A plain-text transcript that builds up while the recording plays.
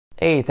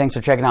Hey, thanks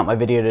for checking out my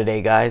video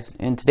today, guys.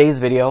 In today's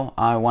video,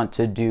 I want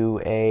to do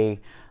a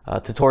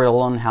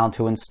tutorial on how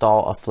to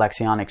install a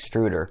flexion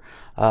extruder.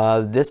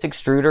 This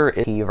extruder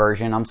is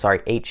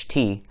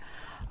HT,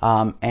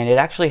 and it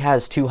actually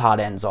has two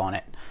hot ends on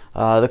it.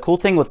 The cool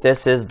thing with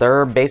this is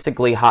they're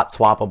basically hot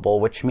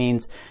swappable, which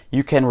means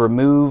you can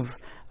remove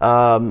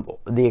the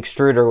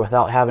extruder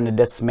without having to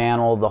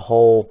dismantle the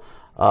whole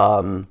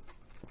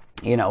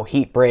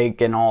heat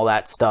break and all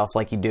that stuff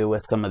like you do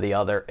with some of the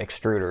other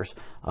extruders.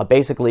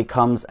 Basically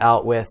comes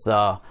out with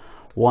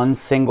one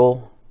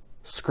single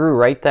screw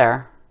right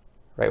there,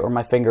 right where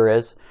my finger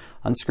is.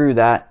 Unscrew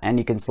that and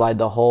you can slide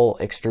the whole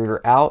extruder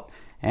out,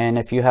 and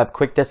if you have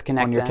quick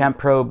disconnect on your temp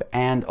probe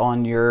and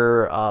on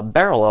your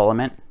barrel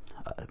element,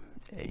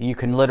 you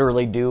can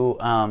literally do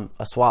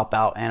a swap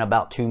out in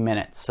about 2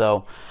 minutes.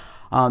 So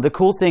the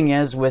cool thing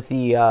is with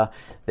the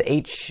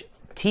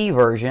HT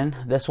version,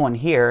 this one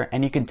here,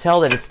 and you can tell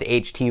that it's the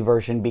HT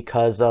version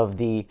because of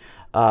the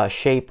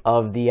shape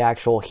of the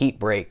actual heat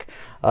break.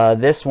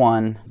 This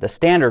one, the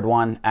standard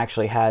one,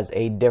 actually has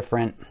a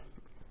different,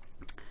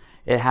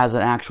 it has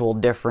an actual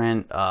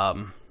different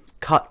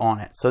cut on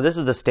it. So this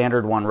is the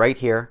standard one right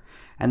here,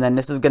 and then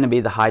this is going to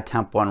be the high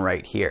temp one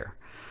right here.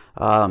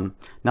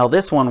 Now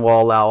this one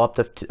will allow up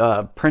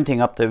to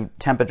printing up to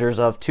temperatures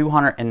of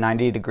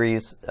 290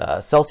 degrees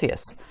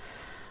Celsius.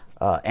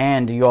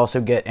 And you also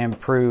get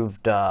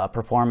improved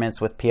performance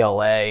with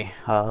PLA,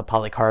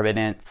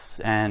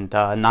 polycarbonates, and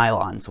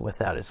nylons with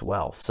that as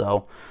well.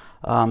 So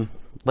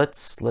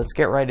let's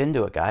get right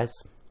into it, guys.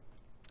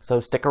 So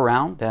stick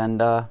around and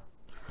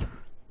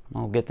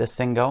we'll get this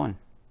thing going.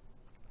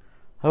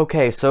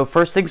 Okay, so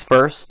first things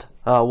first,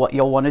 what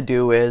you'll want to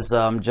do is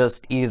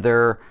just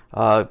either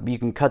you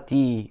can cut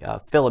the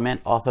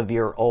filament off of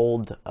your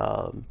old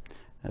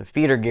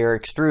feeder gear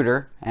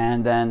extruder,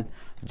 and then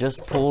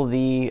just pull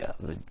the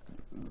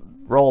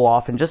roll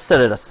off and just set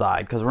it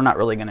aside because we're not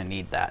really going to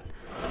need that.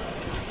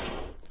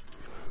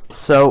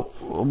 So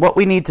what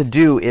we need to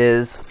do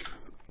is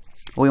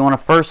we want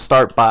to first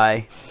start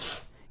by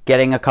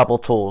getting a couple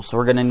tools. So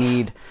we're going to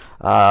need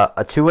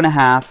a 2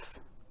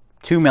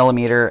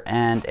 millimeter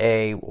and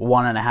a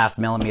 1.5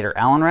 millimeter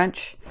Allen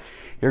wrench.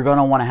 You're going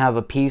to want to have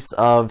a piece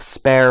of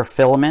spare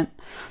filament,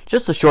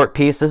 just a short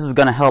piece. This is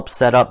going to help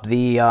set up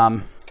the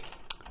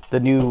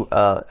new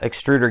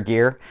extruder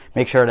gear.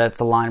 Make sure that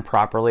it's aligned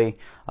properly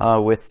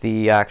with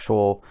the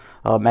actual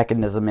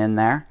mechanism in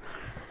there.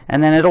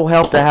 And then it'll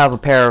help to have a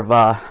pair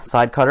of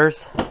side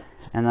cutters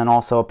and then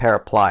also a pair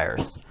of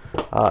pliers.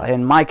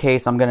 In my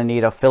case, I'm going to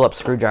need a Phillips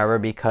screwdriver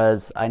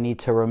because I need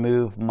to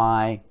remove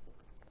my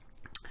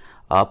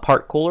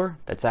part cooler.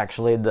 That's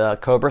actually the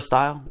Cobra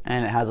style,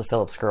 and it has a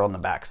Phillips screw on the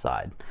back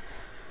side.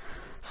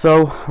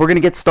 So we're going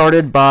to get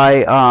started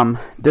by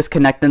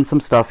disconnecting some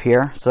stuff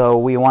here. So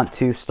we want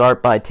to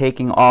start by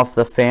taking off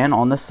the fan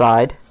on the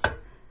side,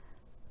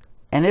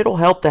 and it'll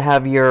help to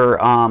have your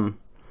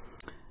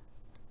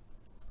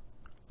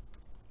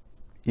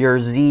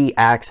Z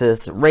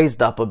axis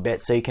raised up a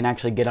bit so you can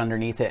actually get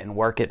underneath it and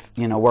work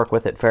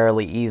with it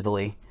fairly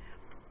easily.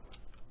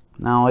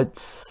 Now I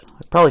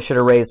probably should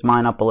have raised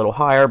mine up a little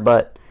higher,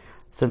 but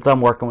since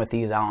I'm working with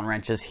these Allen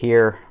wrenches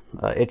here,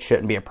 it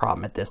shouldn't be a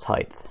problem at this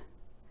height.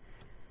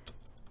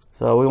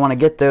 So we want to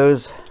get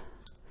those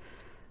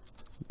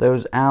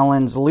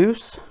Allens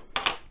loose,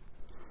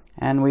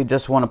 and we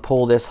just want to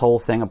pull this whole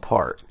thing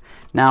apart.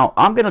 Now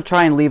I'm going to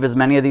try and leave as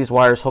many of these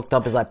wires hooked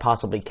up as I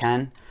possibly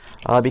can,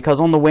 because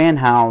on the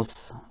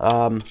wanhaos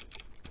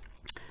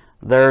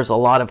there's a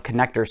lot of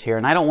connectors here,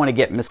 and I don't want to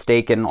get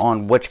mistaken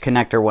on which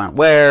connector went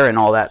where and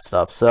all that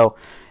stuff. So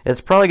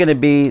it's probably going to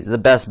be the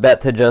best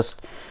bet to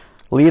just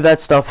leave that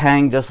stuff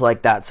hang just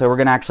like that. So we're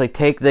going to actually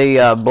take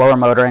the blower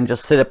motor and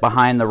just sit it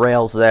behind the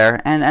rails there,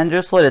 and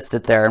just let it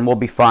sit there, and we'll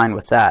be fine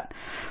with that.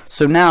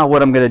 So now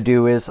what I'm going to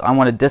do is I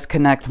want to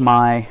disconnect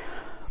my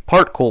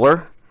part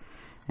cooler,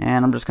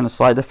 and I'm just going to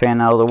slide the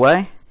fan out of the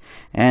way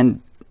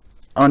and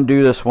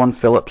undo this one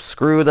Phillips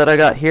screw that I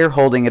got here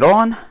holding it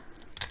on,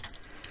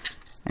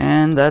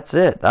 and that's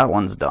it. That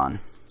one's done.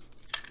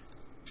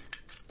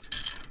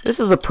 This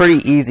is a pretty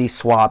easy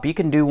swap. You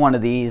can do one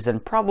of these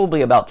in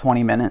probably about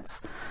 20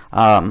 minutes.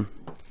 So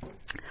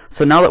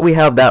now that we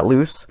have that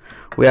loose,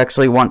 we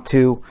actually want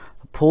to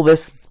pull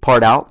this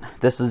part out.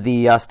 This is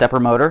the stepper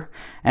motor,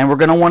 and we're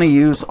going to want to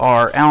use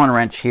our Allen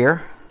wrench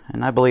here,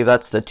 and I believe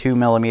that's the 2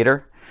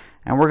 millimeter,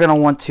 and we're going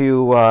to want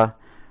to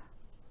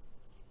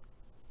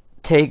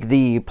take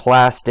the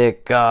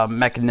plastic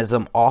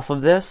mechanism off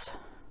of this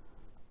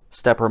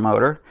stepper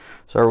motor.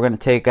 So we're going to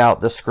take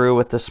out the screw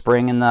with the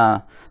spring and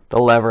the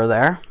lever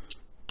there,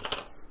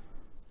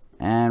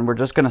 and we're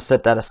just going to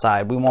set that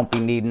aside. We won't be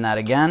needing that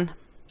again,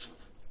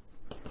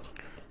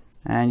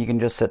 and you can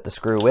just set the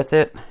screw with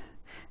it.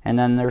 And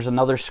then there's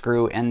another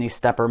screw in the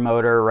stepper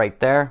motor right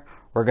there.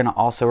 We're going to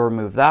also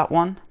remove that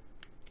one,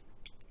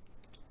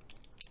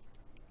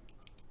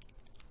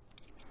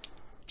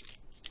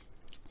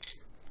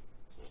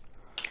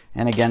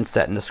 and again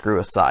setting the screw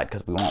aside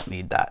because we won't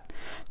need that.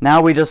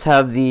 Now we just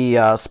have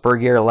the spur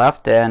gear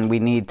left, and we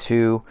need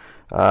to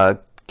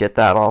get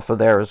that off of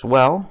there as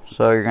well.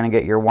 So you're going to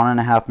get your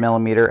 1.5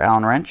 millimeter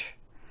Allen wrench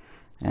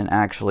and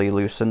actually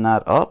loosen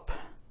that up.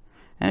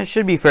 And it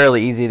should be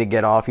fairly easy to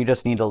get off. You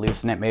just need to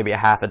loosen it maybe a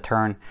half a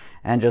turn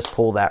and just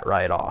pull that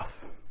right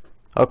off.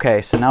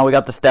 Okay, so now we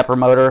got the stepper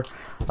motor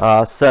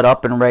set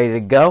up and ready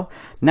to go.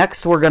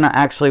 Next, we're going to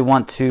actually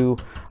want to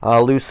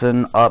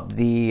loosen up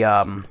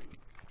the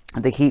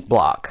heat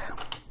block.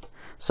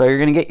 So you're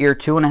going to get your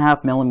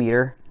 2.5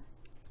 millimeter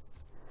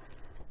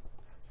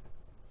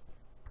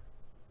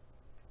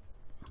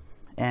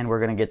and we're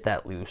going to get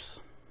that loose.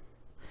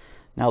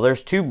 Now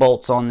there's 2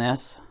 bolts on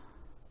this,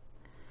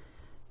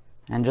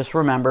 and just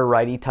remember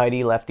righty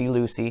tighty lefty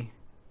loosey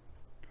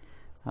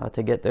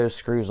to get those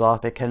screws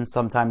off. It can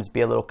sometimes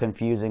be a little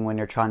confusing when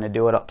you're trying to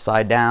do it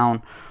upside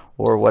down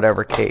or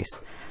whatever case.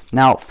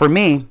 Now for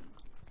me,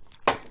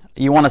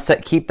 you want to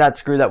keep that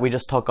screw that we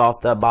just took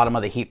off the bottom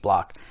of the heat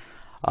block.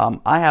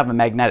 I have a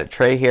magnetic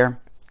tray here.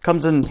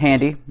 Comes in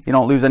handy. You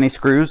don't lose any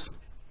screws.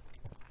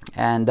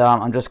 And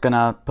I'm just going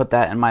to put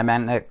that in my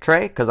magnetic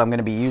tray because I'm going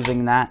to be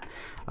using that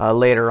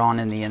later on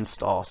in the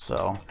install.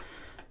 So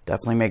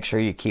definitely make sure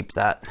you keep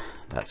that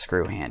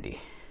screw handy.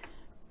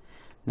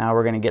 Now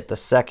we're going to get the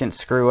second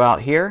screw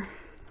out here.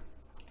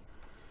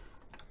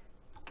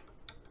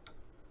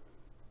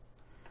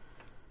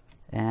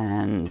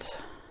 And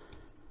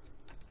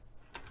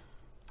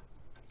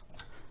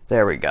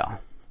there we go.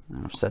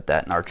 I'll set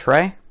that in our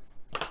tray.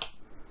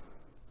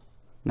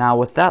 Now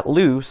with that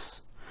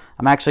loose,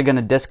 I'm actually going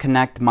to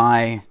disconnect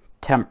my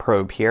temp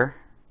probe here,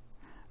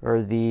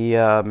 or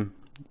the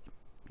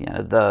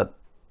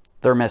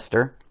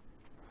thermistor.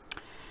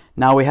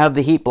 Now we have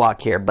the heat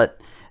block here, but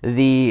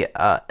the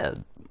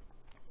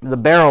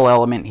barrel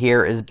element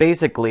here is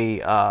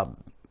basically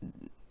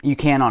you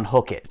can't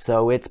unhook it,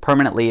 so it's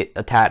permanently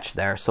attached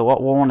there. So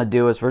what we'll want to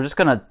do is we're just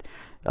going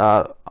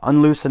to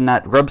unloosen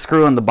that rub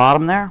screw in the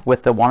bottom there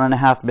with the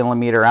 1.5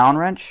 millimeter Allen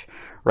wrench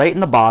right in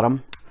the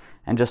bottom,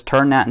 and just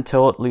turn that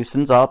until it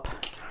loosens up.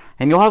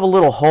 And you'll have a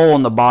little hole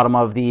in the bottom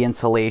of the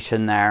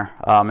insulation there,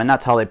 and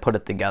that's how they put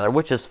it together,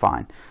 which is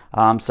fine.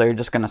 So you're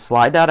just going to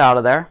slide that out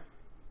of there.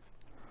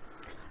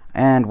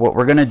 And what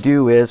we're going to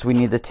do is we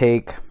need to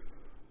take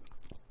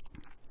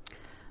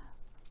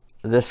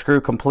this screw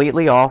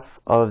completely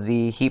off of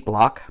the heat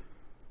block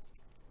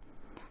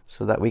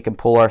so that we can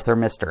pull our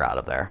thermistor out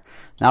of there.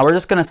 Now we're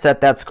just going to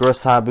set that screw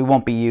aside. We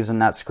won't be using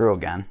that screw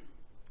again.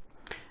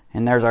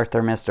 And there's our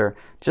thermistor.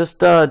 Just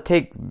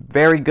take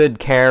very good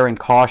care and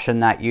caution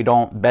that you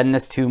don't bend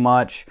this too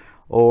much,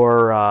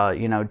 or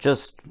you know,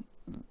 just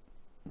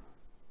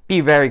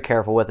be very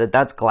careful with it.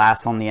 That's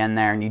glass on the end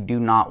there, and you do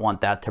not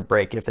want that to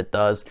break. If it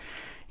does,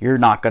 you're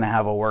not going to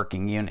have a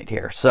working unit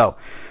here. So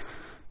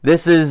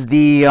this is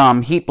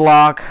the heat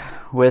block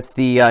with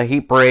the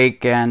heat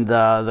break and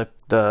the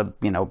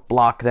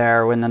block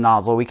there in the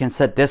nozzle. We can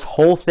set this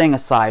whole thing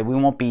aside. We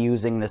won't be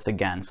using this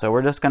again, so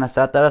we're just going to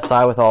set that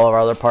aside with all of our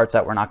other parts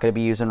that we're not going to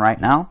be using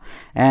right now.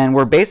 And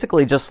we're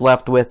basically just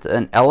left with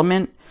an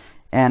element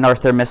and our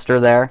thermistor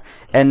there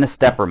and the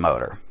stepper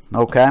motor.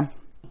 Okay,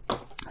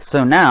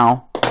 so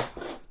now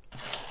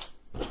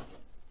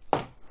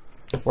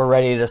we're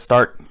ready to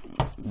start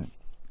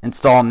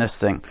installing this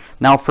thing.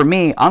 Now for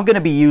me, I'm going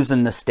to be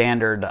using the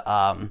standard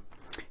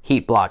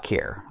heat block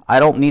here. I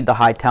don't need the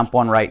high temp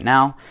one right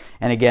now.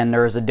 And again,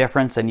 there is a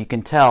difference, and you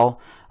can tell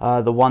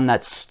the one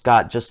that's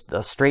got just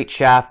a straight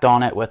shaft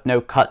on it with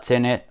no cuts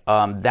in it,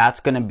 that's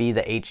going to be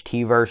the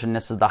HT version.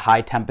 This is the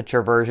high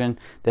temperature version.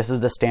 This is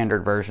the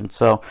standard version.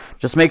 So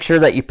just make sure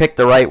that you pick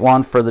the right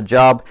one for the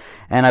job.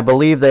 And I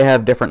believe they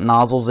have different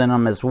nozzles in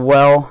them as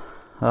well.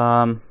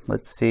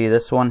 Let's see,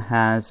 this one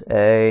has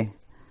a,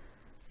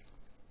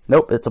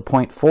 nope, it's a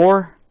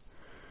 0.4.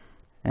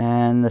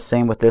 And the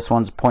same with this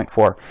one's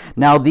 0.4.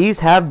 Now these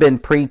have been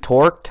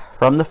pre-torqued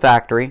from the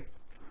factory,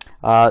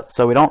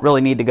 so we don't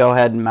really need to go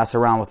ahead and mess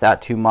around with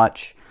that too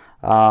much.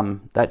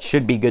 That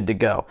should be good to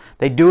go.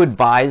 They do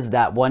advise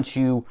that once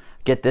you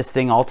get this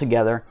thing all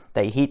together,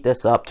 they heat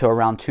this up to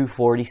around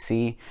 240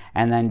 C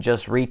and then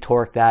just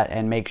re-torque that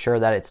and make sure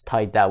that it's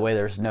tight. That way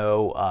there's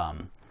no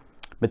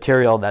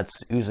material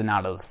that's oozing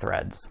out of the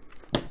threads.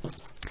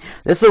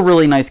 This is a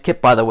really nice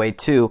kit, by the way,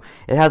 too.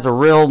 It has a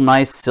real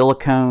nice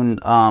silicone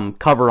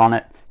cover on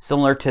it,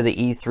 similar to the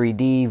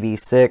E3D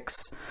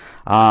V6.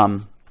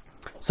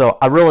 So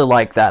I really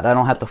like that. I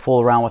don't have to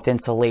fool around with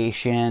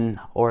insulation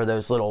or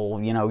those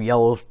little,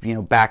 yellow,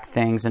 back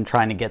things and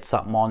trying to get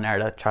something on there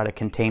to try to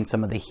contain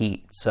some of the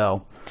heat.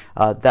 So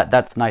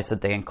that's nice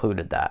that they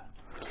included that.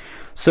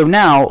 So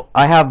now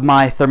I have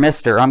my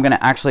thermistor. I'm going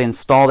to actually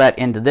install that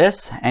into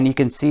this, and you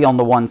can see on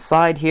the one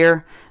side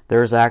here,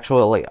 there's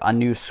actually a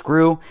new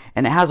screw,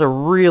 and it has a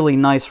really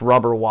nice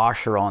rubber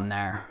washer on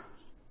there.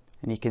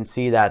 And you can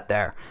see that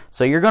there.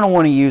 So you're going to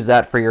want to use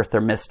that for your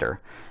thermistor.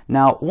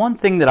 Now, one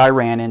thing that I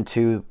ran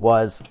into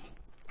was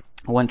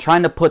when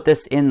trying to put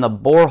this in the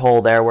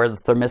borehole there where the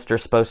thermistor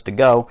is supposed to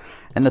go,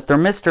 and the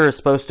thermistor is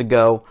supposed to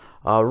go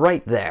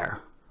right there,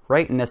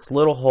 right in this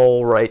little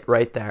hole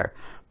right there.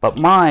 But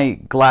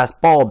my glass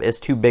bulb is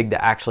too big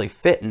to actually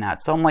fit in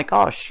that. So I'm like,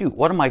 oh shoot,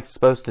 what am I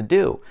supposed to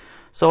do?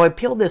 So I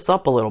peeled this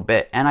up a little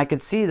bit and I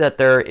could see that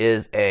there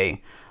is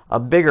a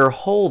bigger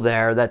hole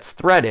there that's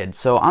threaded.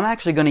 So I'm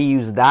actually going to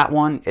use that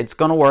one. It's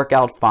going to work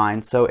out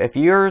fine. So if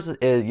your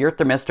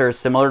thermistor is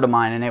similar to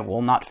mine and it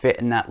will not fit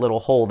in that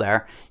little hole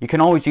there, you can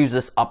always use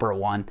this upper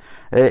one.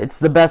 It's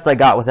the best I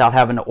got without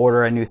having to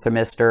order a new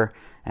thermistor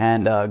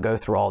and go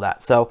through all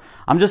that. So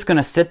I'm just going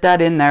to sit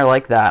that in there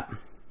like that,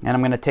 and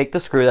I'm going to take the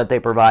screw that they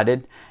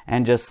provided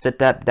and just sit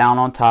that down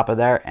on top of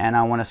there, and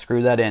I want to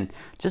screw that in.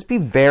 Just be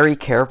very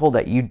careful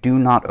that you do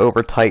not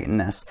over tighten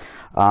this.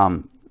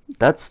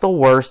 That's the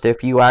worst,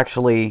 if you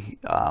actually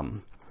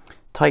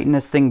tighten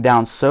this thing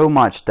down so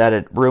much that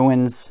it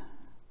ruins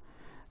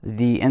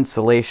the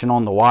insulation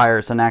on the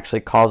wires and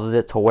actually causes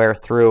it to wear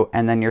through,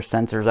 and then your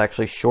sensor is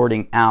actually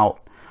shorting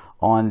out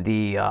on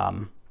the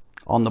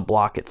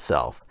block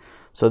itself.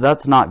 So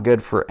that's not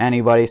good for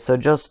anybody. So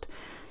just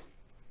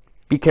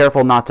be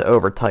careful not to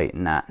over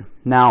tighten that.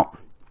 Now,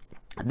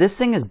 this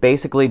thing is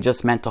basically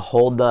just meant to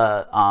hold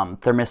the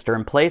thermistor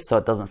in place so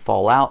it doesn't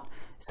fall out.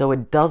 So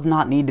it does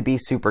not need to be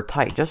super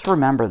tight. Just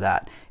remember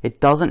that. It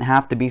doesn't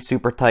have to be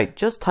super tight.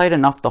 Just tight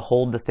enough to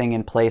hold the thing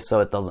in place so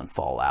it doesn't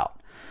fall out.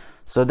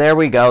 So there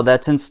we go.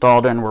 That's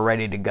installed and we're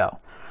ready to go.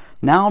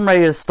 Now I'm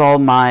ready to install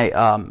my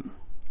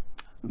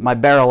my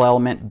barrel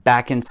element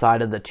back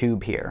inside of the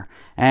tube here.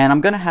 And I'm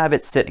going to have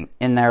it sitting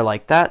in there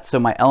like that. So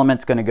my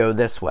element's going to go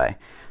this way.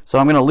 So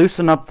I'm going to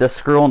loosen up the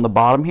screw on the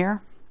bottom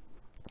here.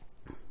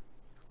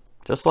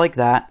 Just like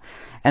that.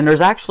 And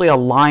there's actually a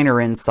liner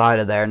inside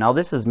of there. Now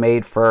this is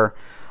made for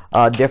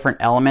different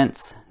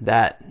elements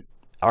that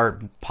are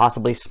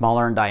possibly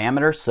smaller in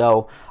diameter.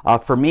 So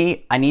for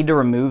me, I need to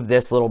remove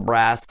this little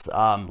brass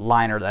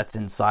liner that's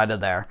inside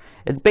of there.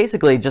 It's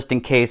basically just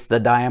in case the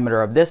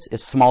diameter of this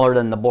is smaller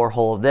than the bore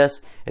hole of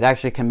this. It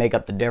actually can make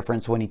up the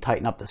difference when you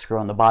tighten up the screw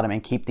on the bottom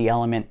and keep the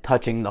element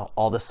touching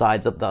all the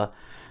sides of the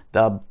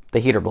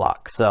heater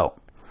block. So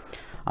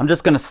I'm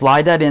just going to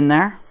slide that in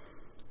there,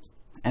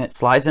 and it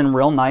slides in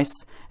real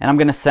nice. And I'm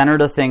going to center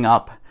the thing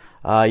up.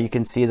 You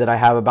can see that I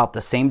have about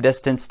the same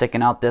distance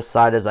sticking out this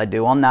side as I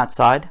do on that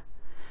side.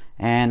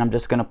 And I'm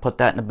just going to put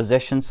that in a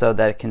position so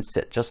that it can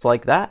sit just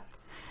like that.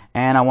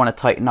 And I want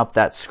to tighten up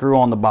that screw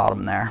on the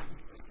bottom there.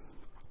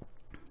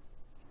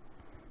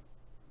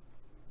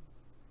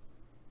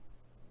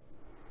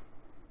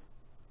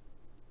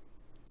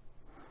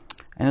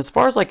 And as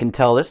far as I can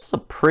tell, this is a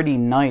pretty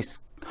nice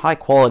high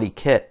quality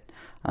kit.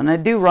 And I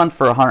do run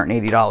for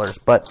 $180,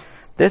 but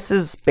this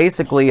is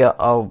basically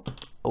a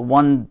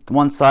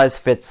one size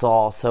fits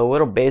all. So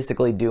it'll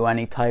basically do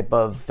any type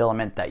of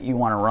filament that you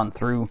want to run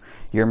through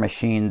your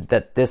machine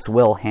that this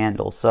will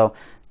handle. So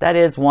that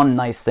is one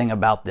nice thing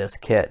about this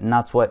kit, and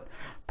that's what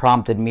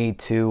prompted me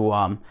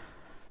to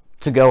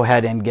go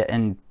ahead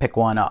and pick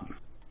one up.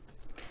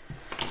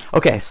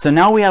 Okay, so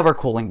now we have our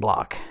cooling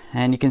block,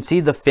 and you can see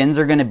the fins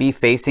are going to be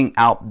facing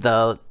out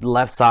the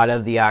left side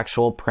of the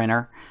actual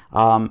printer.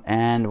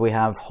 And we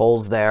have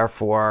holes there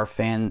for our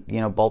fan,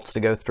 bolts to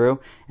go through.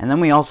 And then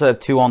we also have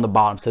two on the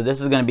bottom. So this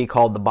is going to be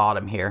called the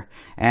bottom here.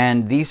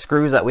 And these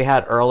screws that we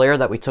had earlier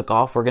that we took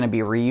off, we're going to be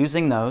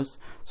reusing those.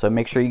 So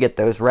make sure you get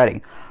those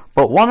ready.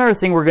 But one other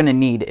thing we're going to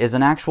need is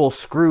an actual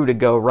screw to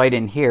go right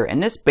in here.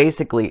 And this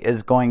basically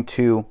is going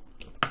to,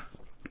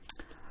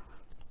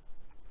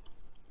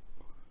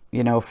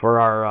 for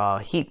our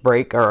heat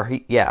break,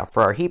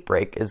 for our heat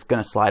break is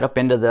going to slide up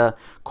into the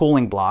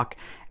cooling block.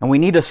 And we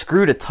need a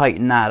screw to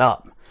tighten that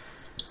up.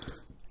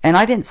 And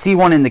I didn't see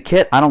one in the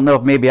kit. I don't know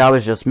if maybe I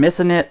was just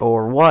missing it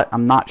or what.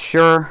 I'm not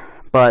sure.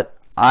 But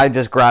I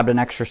just grabbed an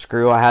extra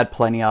screw. I had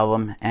plenty of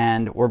them.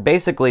 And we're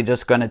basically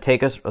just going to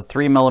take a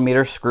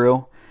 3mm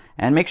screw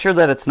and make sure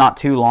that it's not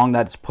too long,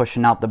 that it's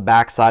pushing out the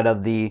back side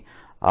of the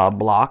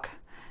block.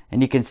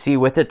 And you can see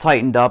with it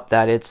tightened up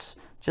that it's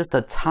just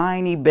a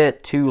tiny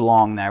bit too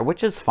long there,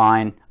 which is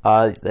fine.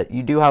 That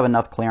you do have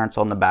enough clearance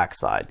on the back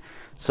side.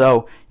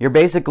 So you're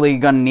basically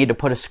going to need to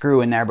put a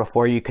screw in there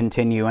before you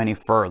continue any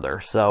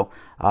further. So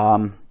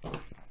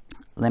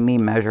let me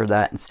measure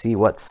that and see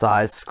what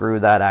size screw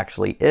that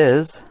actually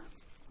is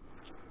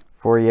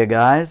for you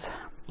guys.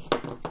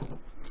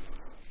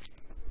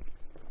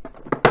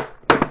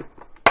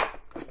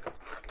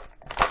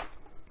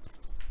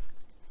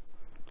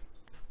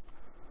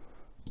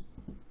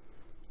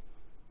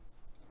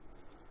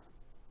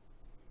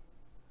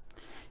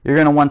 You're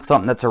going to want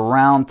something that's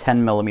around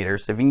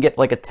 10mm. If you can get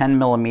like a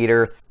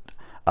 10mm,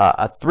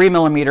 a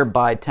 3mm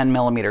by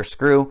 10mm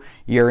screw,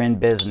 you're in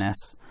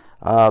business.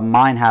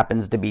 Mine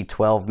happens to be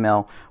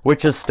 12mm,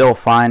 which is still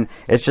fine.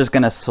 It's just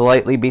going to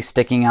slightly be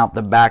sticking out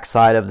the back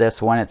side of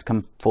this when it's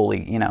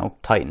fully,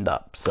 tightened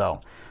up. So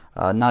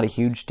not a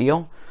huge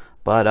deal,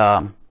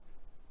 but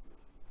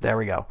there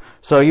we go.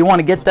 So you want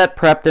to get that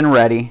prepped and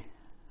ready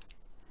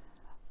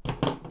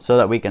so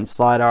that we can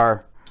slide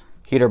our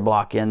heater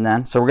block in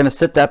then. So we're going to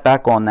sit that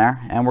back on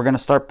there, and we're going to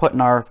start putting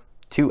our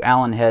two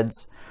Allen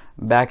heads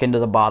back into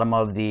the bottom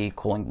of the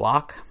cooling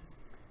block.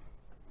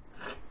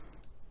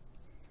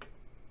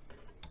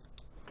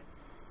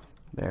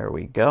 There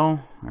we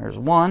go. There's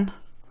one.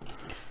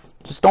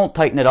 Just don't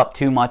tighten it up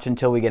too much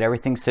until we get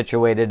everything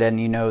situated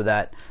and you know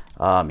that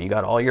you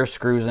got all your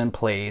screws in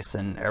place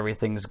and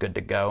everything's good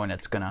to go, and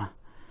it's gonna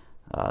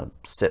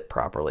sit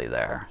properly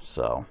there.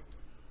 So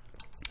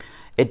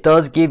it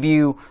does give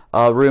you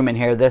room in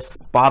here. This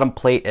bottom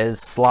plate is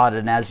slotted,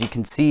 and as you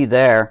can see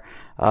there,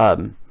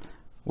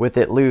 with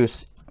it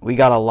loose, we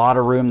got a lot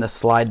of room to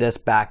slide this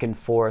back and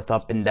forth,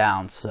 up and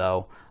down.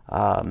 So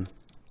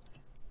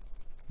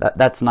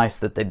that's nice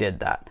that they did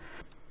that.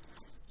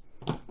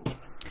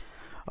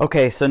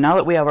 Okay, so now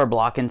that we have our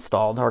block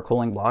installed, our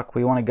cooling block,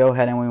 we want to go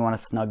ahead and we want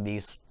to snug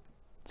these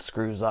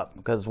screws up,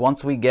 because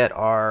once we get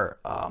our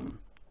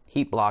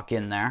heat block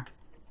in there,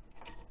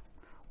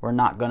 we're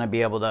not going to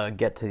be able to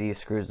get to these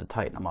screws to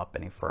tighten them up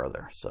any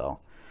further. So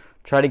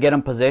try to get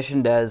them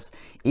positioned as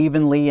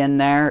evenly in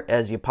there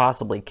as you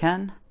possibly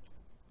can.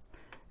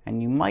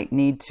 And you might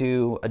need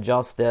to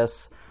adjust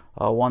this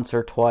once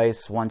or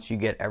twice once you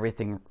get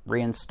everything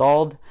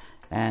reinstalled.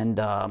 And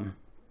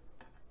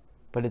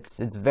but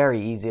it's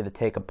very easy to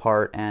take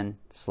apart and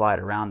slide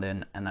around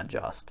and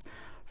adjust.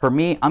 For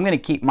me, I'm going to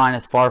keep mine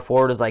as far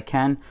forward as I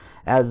can,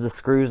 as the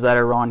screws that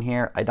are on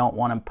here, I don't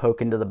want them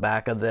poking to the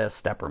back of the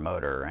stepper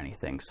motor or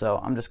anything. So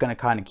I'm just going to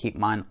kind of keep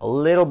mine a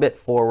little bit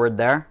forward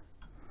there.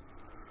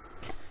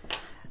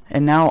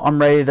 And now I'm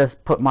ready to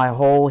put my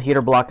whole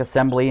heater block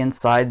assembly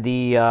inside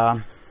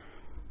the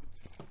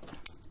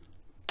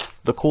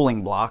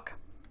cooling block.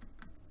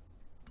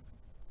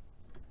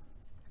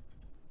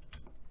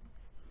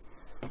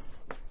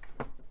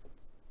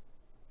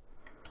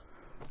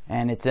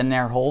 And it's in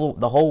there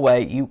the whole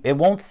way. It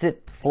won't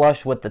sit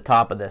flush with the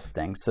top of this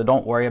thing, so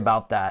don't worry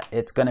about that.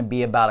 It's going to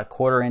be about a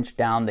 1/4 inch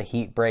down the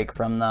heat break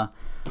from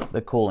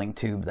the cooling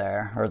tube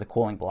there, or the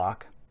cooling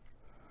block.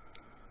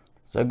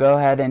 So go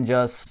ahead and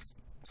just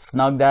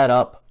snug that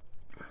up,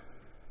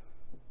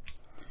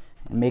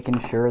 and making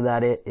sure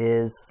that it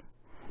is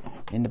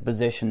in the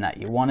position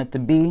that you want it to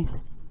be.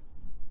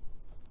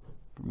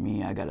 For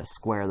me, I gotta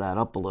square that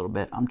up a little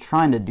bit. I'm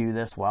trying to do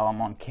this while I'm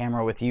on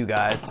camera with you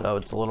guys, so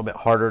it's a little bit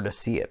harder to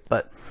see it.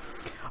 But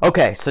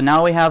okay, so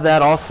now we have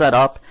that all set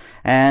up,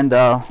 and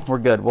we're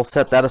good. We'll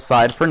set that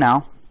aside for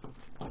now,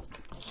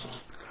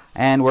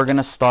 and we're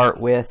gonna start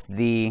with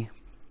the,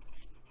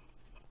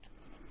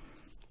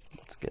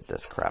 let's get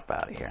this crap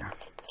out of here.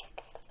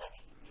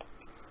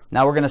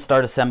 Now we're gonna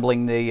start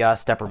assembling the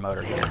stepper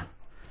motor here.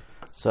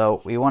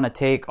 So we want to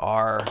take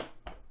our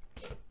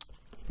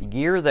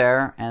gear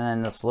there, and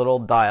then this little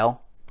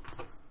dial,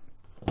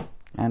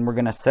 and we're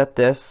going to set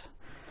this.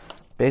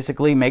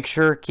 Basically, make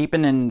sure,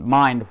 keeping in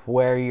mind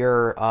where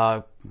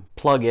your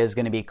plug is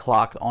going to be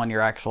clocked on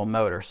your actual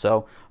motor.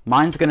 So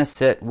mine's going to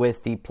sit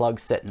with the plug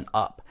sitting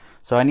up,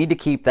 so I need to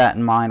keep that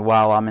in mind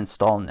while I'm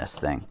installing this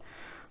thing.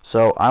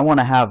 So I want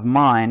to have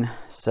mine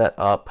set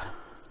up,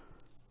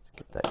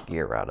 get that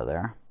gear out of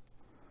there,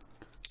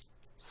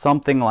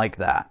 something like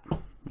that.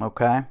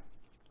 Okay,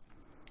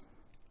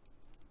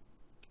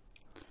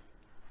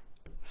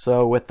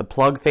 so with the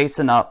plug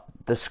facing up,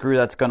 the screw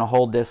that's going to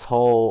hold this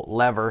whole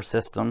lever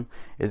system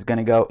is going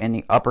to go in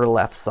the upper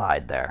left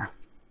side there.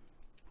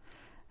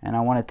 And I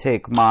want to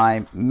take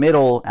my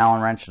middle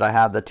Allen wrench that I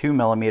have, the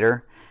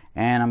 2mm,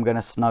 and I'm going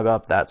to snug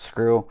up that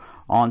screw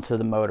onto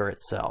the motor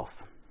itself.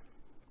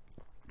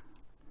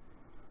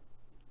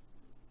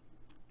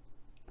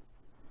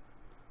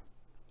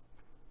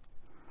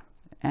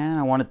 And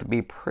I want it to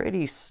be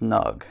pretty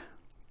snug.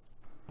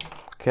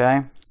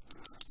 Okay,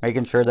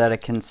 making sure that it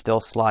can still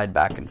slide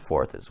back and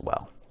forth as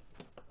well.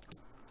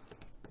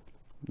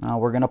 Now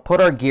we're going to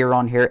put our gear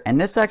on here, and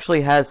this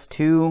actually has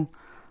two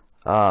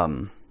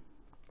grub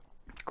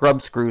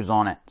screws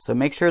on it. So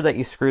make sure that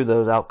you screw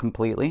those out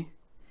completely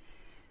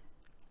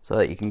so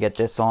that you can get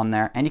this on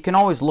there. And you can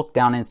always look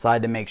down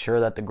inside to make sure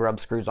that the grub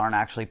screws aren't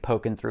actually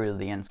poking through to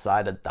the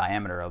inside of the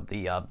diameter of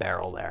the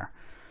barrel there.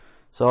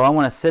 So I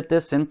want to sit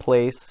this in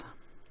place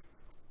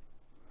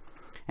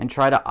and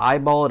try to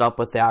eyeball it up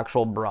with the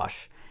actual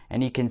brush.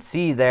 And you can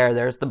see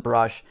there's the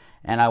brush,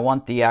 and I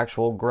want the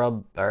actual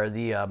grub, or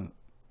the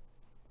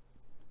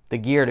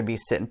gear, to be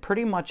sitting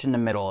pretty much in the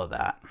middle of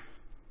that.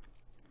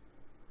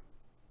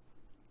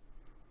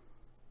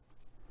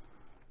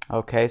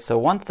 Okay, so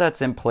once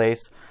that's in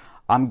place,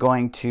 I'm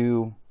going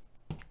to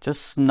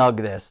just snug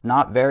this,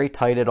 not very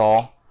tight at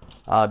all,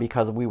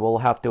 because we will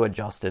have to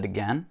adjust it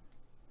again.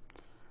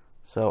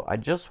 So I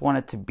just want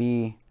it to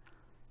be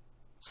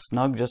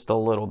snug just a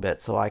little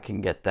bit so I can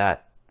get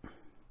that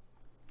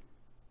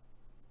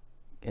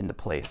into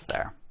place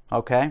there.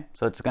 Okay,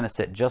 so it's going to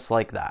sit just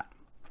like that.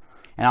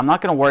 And I'm not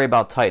going to worry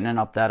about tightening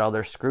up that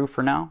other screw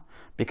for now,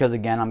 because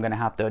again, I'm going to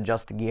have to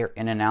adjust the gear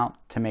in and out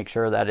to make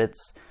sure that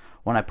it's,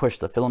 when I push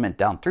the filament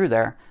down through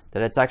there,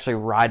 that it's actually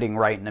riding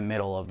right in the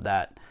middle of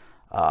that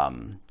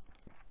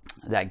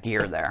that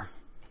gear there.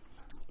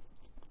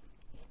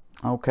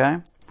 Okay,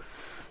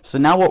 so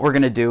now what we're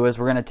going to do is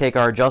we're going to take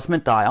our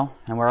adjustment dial,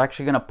 and we're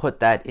actually going to put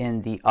that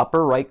in the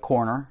upper right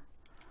corner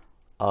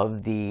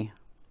of the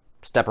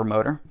stepper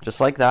motor, just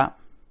like that.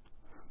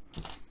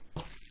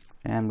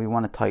 And we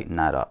want to tighten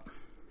that up.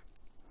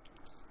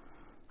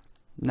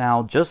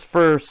 Now, just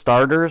for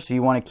starters,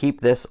 you want to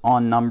keep this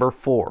on number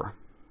 4.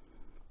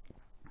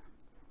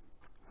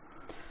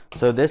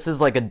 So this is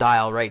like a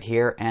dial right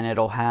here, and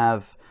it'll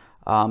have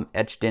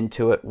etched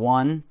into it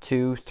 1,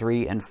 2,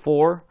 3, and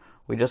 4.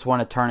 We just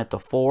want to turn it to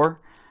 4,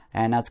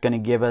 and that's going to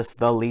give us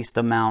the least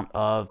amount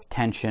of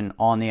tension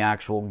on the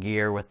actual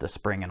gear with the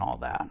spring and all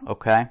that.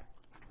 Okay,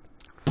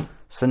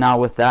 so now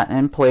with that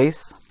in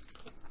place,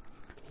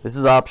 this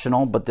is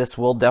optional, but this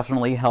will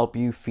definitely help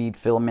you feed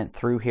filament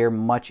through here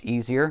much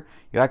easier.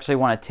 You actually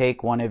want to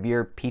take one of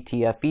your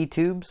PTFE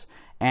tubes,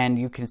 and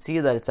you can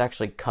see that it's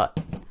actually cut.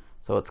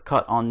 So it's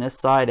cut on this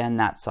side and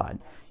that side.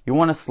 You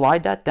want to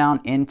slide that down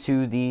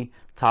into the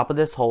top of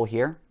this hole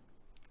here,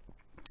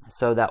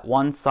 so that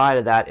one side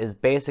of that is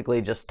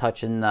basically just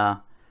touching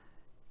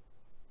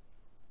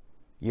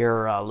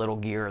your little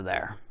gear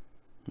there.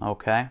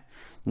 Okay,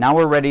 now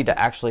we're ready to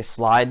actually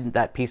slide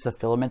that piece of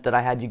filament that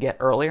I had you get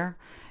earlier.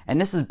 And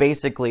this is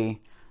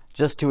basically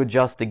just to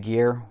adjust the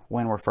gear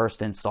when we're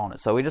first installing it.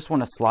 So we just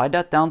want to slide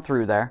that down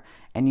through there,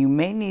 and you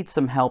may need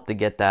some help to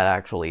get that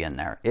actually in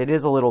there. It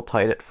is a little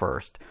tight at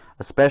first,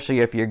 especially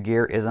if your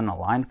gear isn't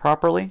aligned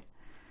properly.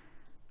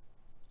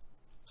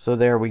 So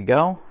there we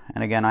go.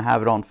 And again, I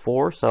have it on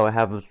 4, so I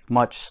have as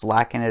much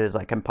slack in it as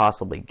I can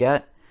possibly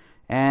get.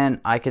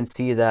 And I can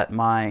see that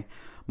my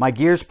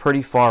gear's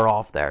pretty far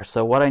off there.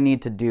 So what I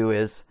need to do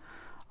is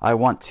I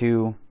want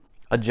to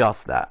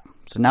adjust that.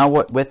 So now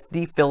with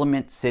the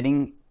filament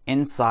sitting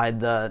inside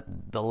the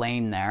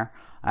lane there,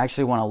 I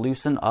actually want to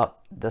loosen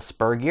up the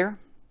spur gear.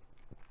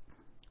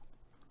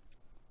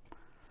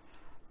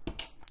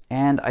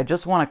 And I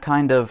just want to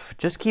kind of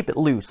just keep it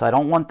loose. I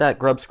don't want that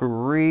grub screw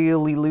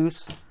really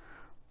loose,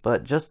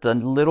 but just a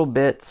little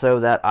bit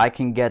so that I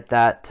can get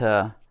that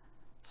to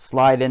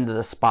slide into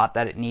the spot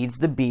that it needs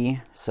to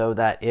be so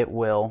that it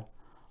will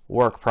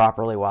work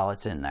properly while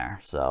it's in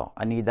there. So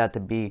I need that to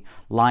be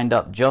lined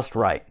up just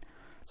right.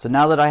 So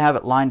now that I have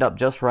it lined up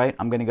just right,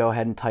 I'm going to go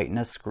ahead and tighten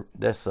this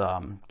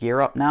gear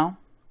up now.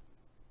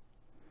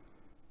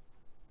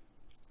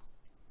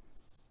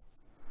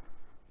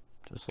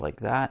 Just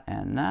like that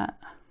and that.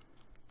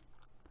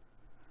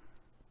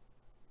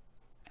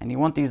 And you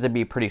want these to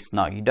be pretty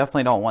snug. You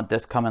definitely don't want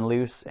this coming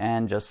loose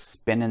and just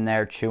spinning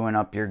there, chewing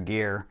up your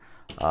gear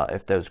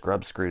if those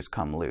grub screws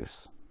come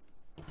loose.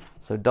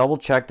 So double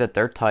check that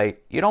they're tight.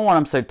 You don't want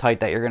them so tight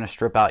that you're going to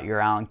strip out your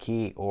Allen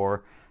key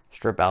or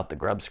strip out the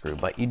grub screw,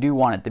 but you do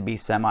want it to be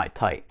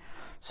semi-tight.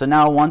 So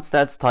now once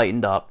that's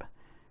tightened up,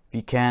 if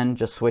you can,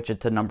 just switch it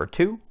to number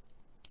 2.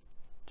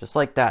 Just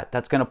like that.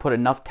 That's going to put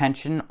enough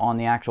tension on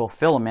the actual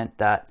filament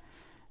that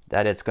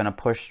it's going to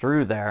push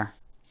through there,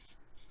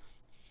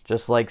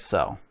 just like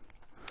so.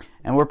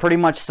 And we're pretty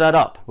much set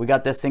up. We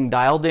got this thing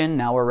dialed in.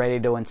 Now we're ready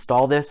to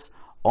install this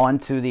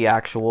onto the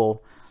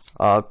actual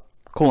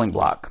cooling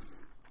block.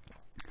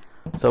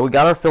 So we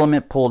got our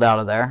filament pulled out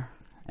of there,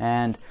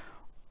 and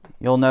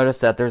you'll notice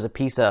that there's a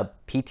piece of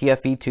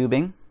PTFE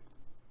tubing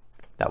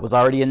that was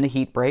already in the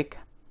heat break.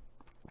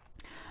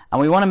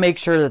 And we want to make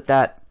sure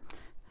that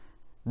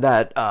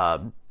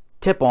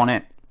tip on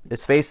it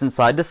is facing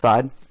side to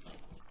side.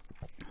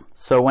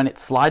 So when it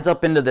slides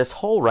up into this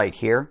hole right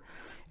here,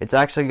 it's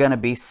actually going to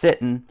be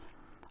sitting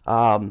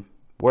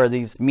where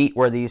these meet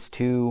where these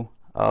two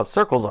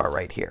circles are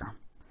right here.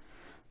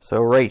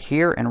 So right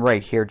here and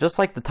right here, just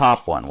like the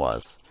top one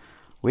was.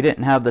 We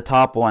didn't have the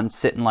top one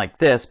sitting like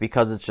this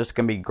because it's just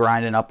going to be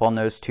grinding up on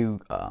those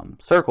two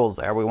circles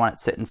there. We want it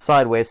sitting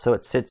sideways so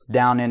it sits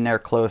down in there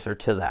closer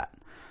to that.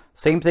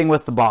 Same thing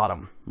with the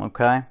bottom,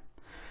 okay?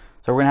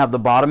 So we're going to have the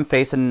bottom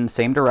facing in the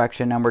same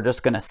direction, and we're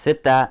just going to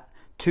sit that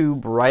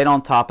tube right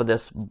on top of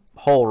this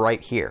hole right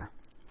here.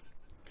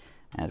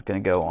 And it's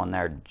going to go on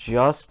there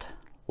just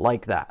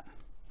like that.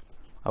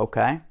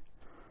 Okay?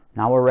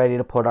 Now we're ready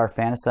to put our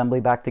fan assembly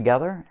back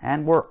together,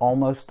 and we're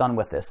almost done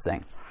with this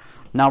thing.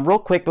 Now, real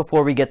quick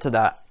before we get to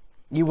that,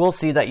 you will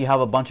see that you have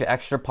a bunch of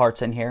extra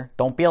parts in here.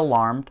 Don't be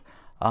alarmed.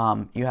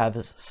 You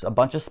have a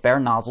bunch of spare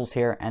nozzles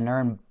here, and they're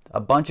in a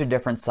bunch of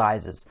different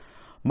sizes.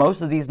 Most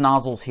of these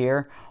nozzles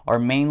here are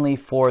mainly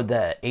for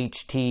the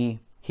HT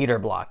heater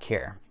block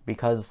here,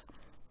 because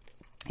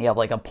you have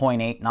like a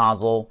 0.8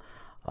 nozzle.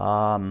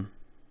 What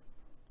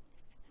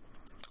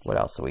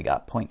else do we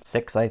got?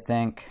 0.6, I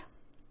think.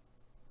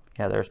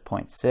 Yeah, there's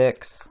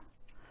 0.6.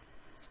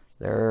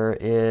 There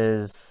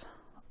is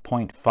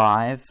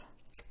 0.5,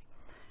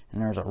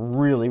 and there's a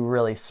really,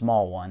 really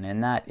small one,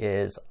 and that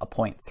is a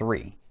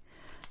 0.3.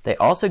 They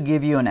also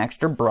give you an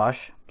extra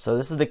brush. So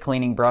this is the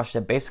cleaning brush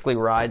that basically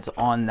rides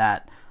on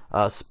that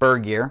spur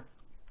gear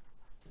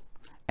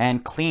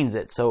and cleans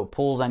it, so it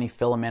pulls any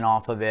filament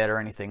off of it or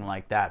anything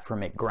like that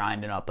from it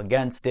grinding up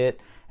against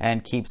it,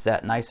 and keeps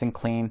that nice and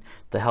clean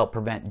to help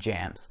prevent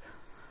jams.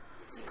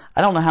 I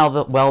don't know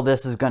how well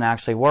this is going to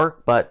actually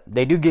work, but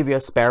they do give you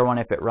a spare one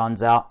if it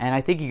runs out, and I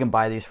think you can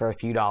buy these for a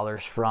few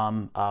dollars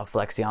from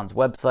Flexion's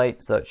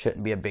website, so it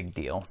shouldn't be a big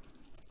deal.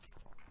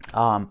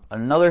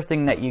 Another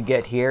thing that you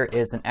get here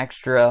is an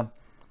extra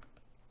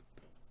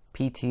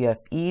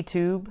PTFE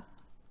tube.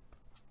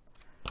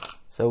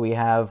 So we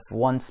have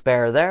one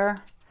spare there,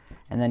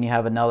 and then you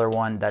have another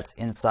one that's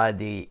inside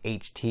the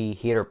HT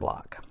heater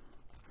block.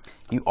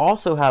 you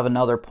also have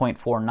another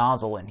 0.4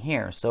 nozzle in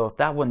here. So if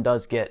that one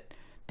does get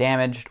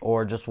damaged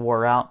or just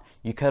wore out,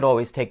 you could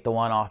always take the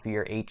one off of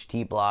your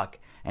HT block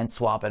and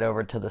swap it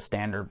over to the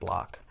standard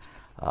block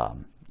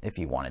if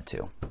you wanted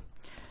to.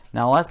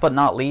 Now, last but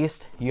not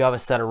least, you have a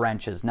set of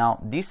wrenches. Now,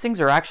 these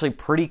things are actually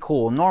pretty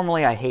cool.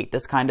 Normally, I hate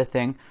this kind of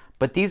thing,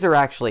 but these are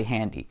actually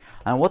handy.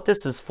 And what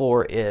this is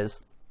for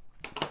is,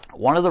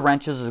 one of the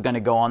wrenches is going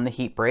to go on the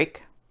heat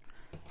brake,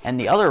 and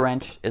the other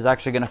wrench is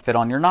actually going to fit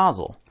on your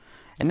nozzle.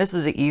 And this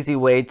is an easy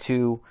way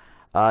to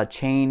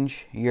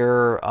change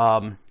your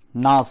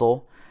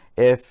nozzle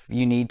if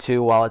you need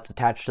to while it's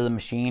attached to the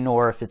machine,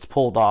 or if it's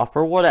pulled off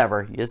or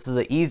whatever. This is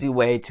an easy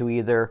way to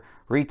either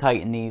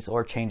retighten these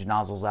or change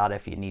nozzles out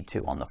if you need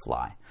to on the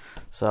fly.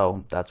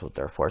 So that's what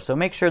they're for. So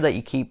make sure that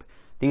you keep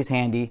these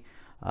handy.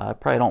 I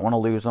probably don't want to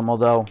lose them,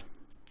 although,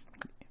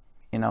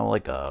 you know,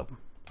 like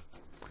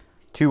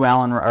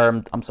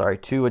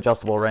two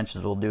adjustable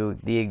wrenches will do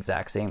the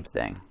exact same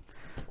thing.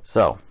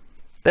 So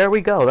there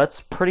we go.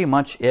 That's pretty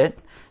much it.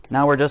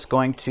 Now we're just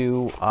going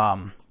to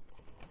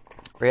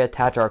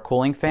reattach our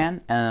cooling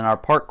fan and our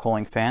part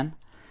cooling fan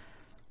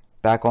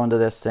back onto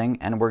this thing,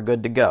 and we're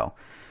good to go.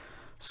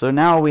 So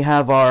now we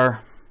have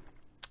our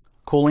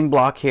cooling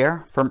block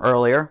here from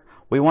earlier.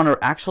 We want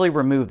to actually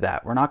remove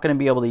that. We're not going to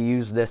be able to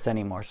use this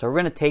anymore. So we're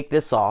going to take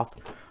this off,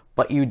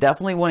 but you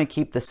definitely want to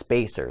keep the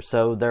spacers.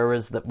 So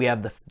we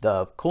have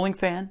the cooling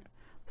fan,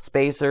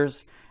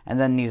 spacers, and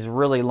then these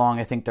really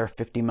long, I think they're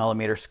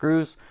 50mm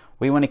screws.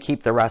 We want to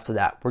keep the rest of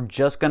that. We're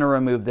just going to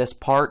remove this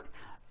part,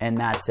 and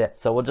that's it.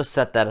 So we'll just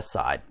set that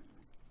aside.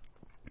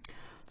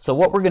 So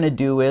what we're going to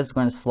do is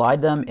we're going to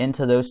slide them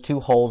into those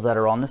two holes that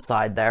are on the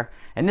side there.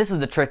 And this is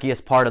the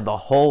trickiest part of the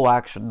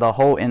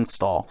whole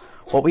install.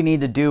 What we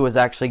need to do is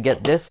actually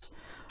get this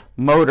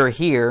motor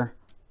here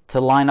to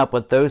line up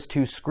with those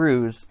two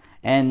screws,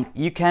 and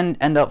you can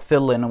end up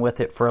fiddling with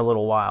it for a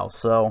little while.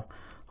 So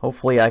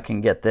hopefully I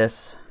can get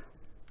this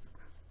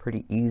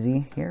pretty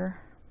easy here.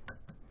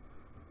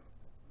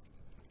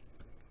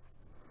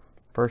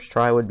 First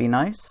try would be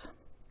nice.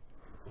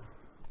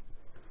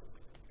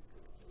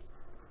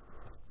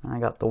 I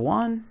got the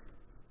one.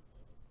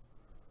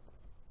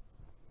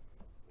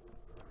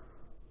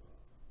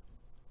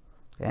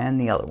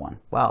 And the other one.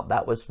 Wow,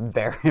 that was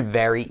very,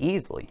 very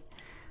easily.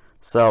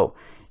 So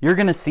you're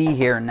going to see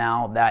here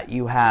now that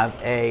you have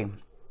a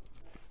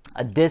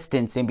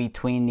distance in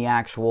between the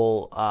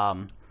actual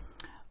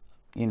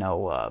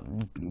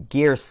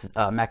gear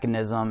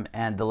mechanism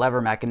and the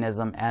lever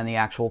mechanism and the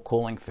actual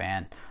cooling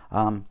fan.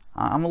 I'm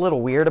a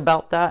little weird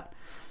about that,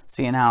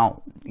 seeing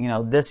how, you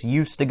know, this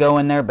used to go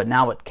in there, but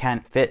now it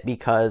can't fit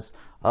because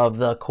of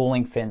the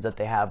cooling fins that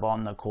they have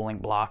on the cooling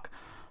block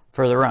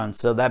for their own.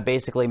 So that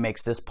basically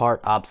makes this part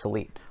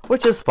obsolete,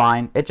 which is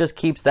fine. It just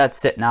keeps that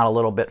sitting out a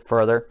little bit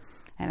further,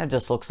 and it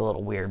just looks a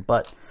little weird,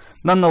 but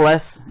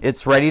nonetheless,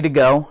 it's ready to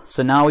go.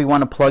 So now we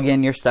want to plug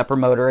in your stepper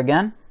motor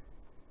again.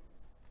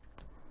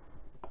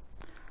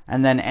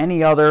 And then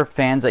any other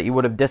fans that you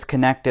would have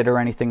disconnected or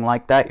anything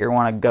like that, you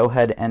want to go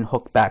ahead and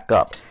hook back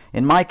up.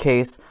 In my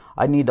case,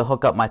 I need to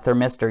hook up my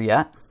thermistor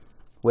yet,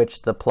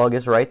 which the plug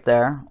is right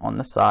there on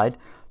the side.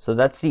 So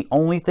that's the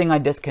only thing I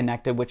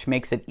disconnected, which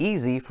makes it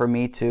easy for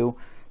me to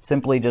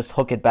simply just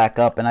hook it back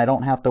up, and I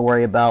don't have to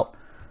worry about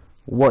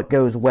what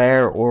goes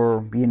where,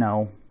 or, you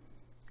know,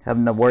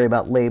 having to worry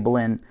about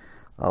labeling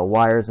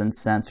wires and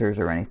sensors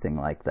or anything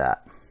like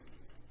that.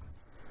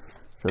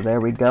 So there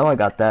we go. I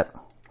got that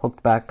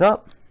hooked back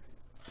up.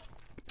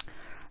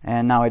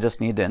 And now I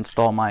just need to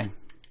install my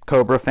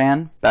Cobra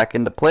fan back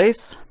into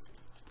place.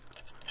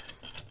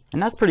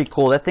 And that's pretty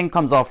cool. That thing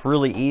comes off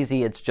really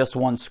easy. It's just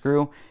one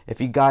screw.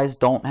 If you guys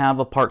don't have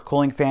a part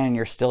cooling fan and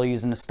you're still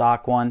using a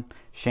stock one,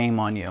 shame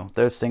on you.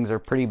 Those things are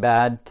pretty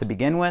bad to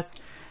begin with.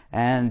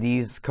 And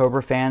these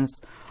Cobra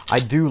fans,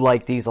 I do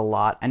like these a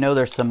lot. I know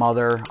there's some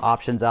other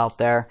options out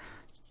there.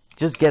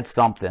 Just get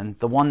something.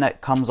 The one that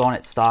comes on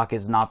its stock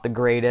is not the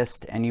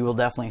greatest, and you will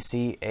definitely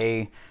see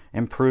a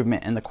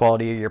improvement in the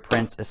quality of your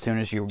prints as soon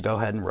as you go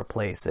ahead and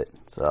replace it.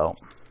 So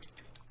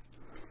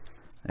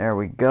there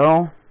we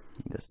go.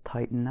 Just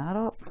tighten that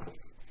up.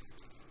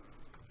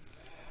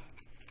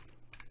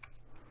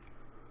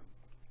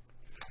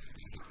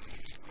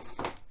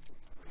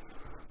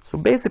 So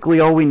basically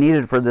all we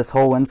needed for this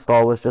whole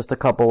install was just a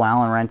couple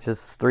Allen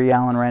wrenches, 3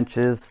 Allen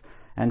wrenches,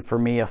 and for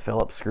me a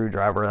Phillips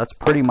screwdriver. That's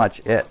pretty much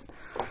it.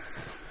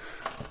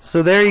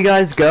 So there you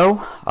guys go.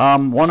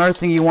 One other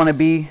thing you want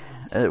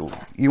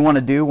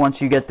to do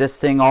once you get this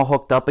thing all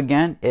hooked up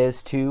again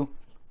is to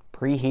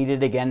preheat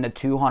it again to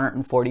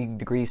 240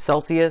 degrees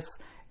Celsius,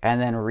 and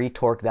then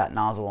retorque that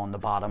nozzle on the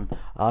bottom.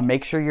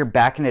 Make sure you're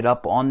backing it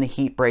up on the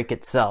heat brake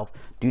itself.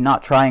 Do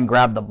not try and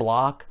grab the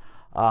block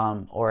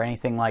or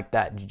anything like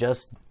that.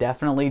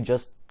 Definitely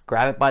just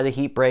grab it by the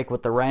heat brake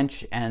with the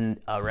wrench, and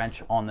a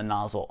wrench on the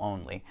nozzle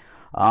only.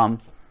 And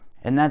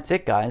that's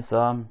it, guys.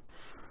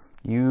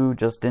 You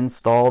just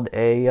installed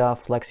a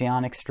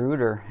flexion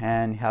extruder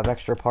and have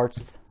extra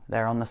parts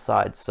there on the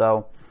side.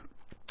 So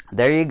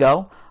there you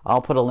go.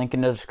 I'll put a link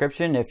in the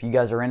description if you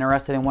guys are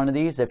interested in one of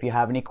these. If you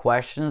have any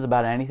questions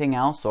about anything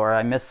else, or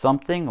I missed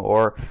something,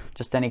 or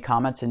just any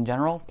comments in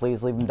general,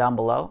 please leave them down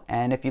below.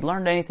 And if you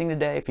learned anything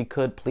today, if you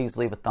could, please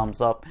leave a thumbs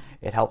up.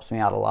 It helps me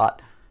out a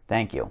lot.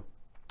 Thank you.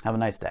 Have a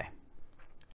nice day.